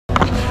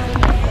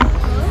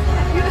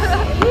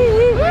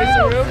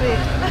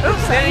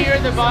Standing here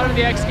at the bottom of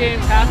the X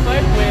Games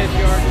halfpipe with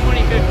your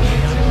 2015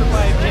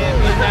 Superpipe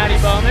champion, Maddie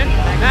Bowman.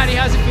 Maddie,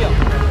 how's it feel?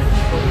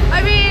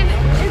 I mean,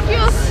 it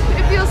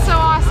feels so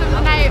awesome.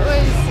 The night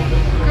was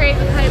great.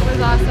 The pipe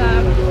was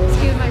awesome.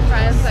 Ski with my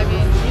friends. I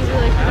mean, you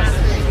really couldn't ask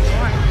for anything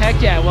more. Heck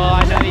yeah! Well,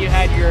 I know that you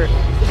had your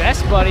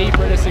best buddy,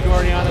 Britta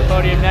Sigourney, on the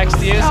podium next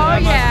to you, so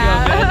that must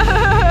feel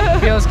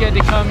good. Feels good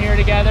to come here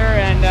together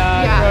and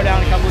throw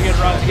down a couple of good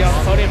runs to get on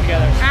the podium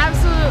together.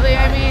 Absolutely.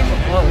 I mean,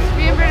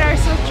 me and Britta are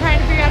still trying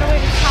to figure out a way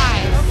to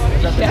tie.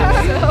 Well,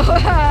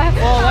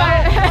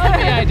 that would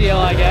be ideal,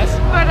 I guess.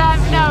 But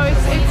no, it's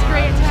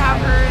great to have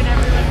her and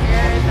everyone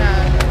here, and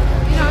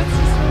you know, it's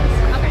just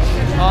okay.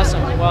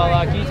 Awesome. Well,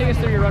 can you take us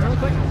through your run real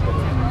quick?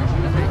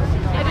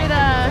 I did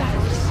a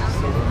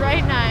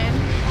right 9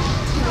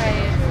 to a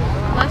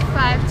left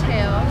 5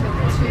 tail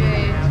to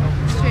a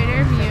straight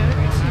air mute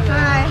to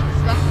a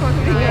left 4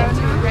 to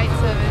a right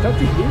 7 to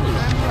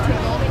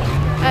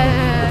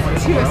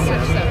a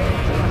switch 7.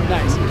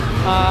 Nice.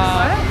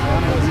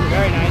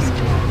 Very nice.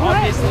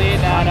 Obviously,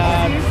 that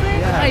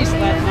nice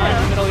left line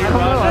in the middle of your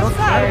run.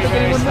 Very,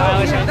 very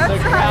stylish. And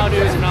the crowd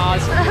oohs and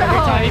ahs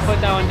every time you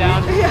put that one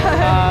down.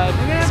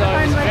 So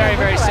it's very,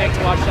 very sick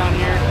to watch down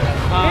here.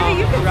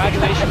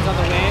 Congratulations on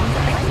the win.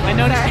 I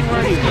noticed you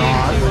weren't skiing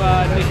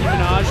to Nicki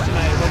Minaj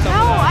tonight. What's up with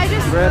that? No, I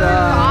just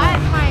forgot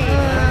my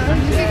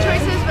music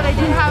choices, but I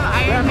did have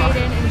Iron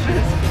Maiden and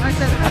Judas.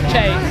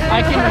 Okay,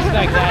 I can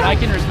respect that. I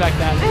can respect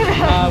that.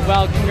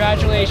 Well,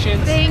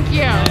 congratulations. Thank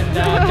you. And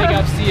big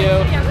ups to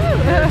you.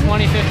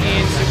 2015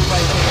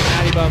 Superpipe champion,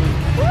 Maddie Bowman.